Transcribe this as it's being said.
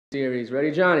Series.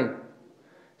 Ready, Johnny?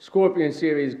 Scorpion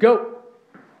series. Go.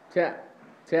 Tap,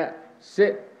 tap,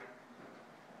 sit.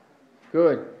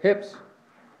 Good. Hips.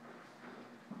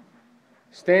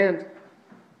 Stand.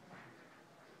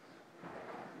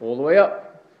 All the way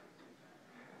up.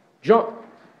 Jump.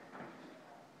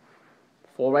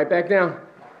 Fall right back down.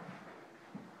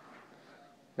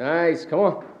 Nice. Come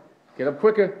on. Get up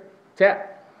quicker.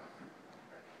 Tap.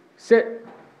 Sit.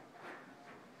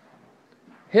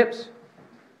 Hips.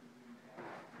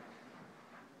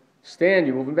 Stand.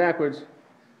 You're moving backwards.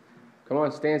 Come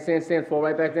on. Stand, stand, stand. Fall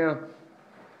right back down.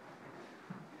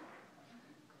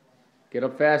 Get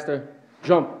up faster.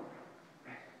 Jump.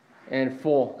 And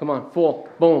fall. Come on. Fall.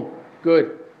 Boom.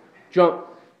 Good. Jump.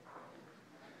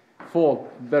 Fall.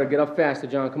 You better get up faster,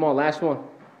 John. Come on. Last one.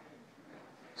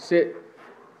 Sit.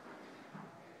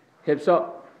 Hips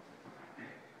up.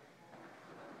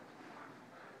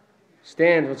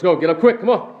 Stand. Let's go. Get up quick. Come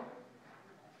on.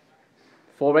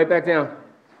 Fall right back down.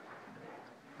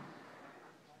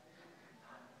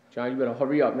 John, you better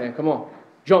hurry up, man. Come on.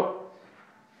 Jump.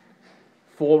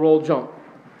 Full roll jump.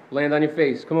 Land on your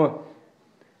face. Come on.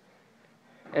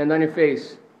 End on your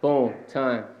face. Boom.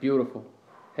 Time. Beautiful.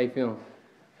 How you feeling?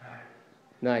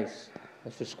 Nice.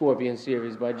 That's the Scorpion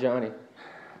series by Johnny.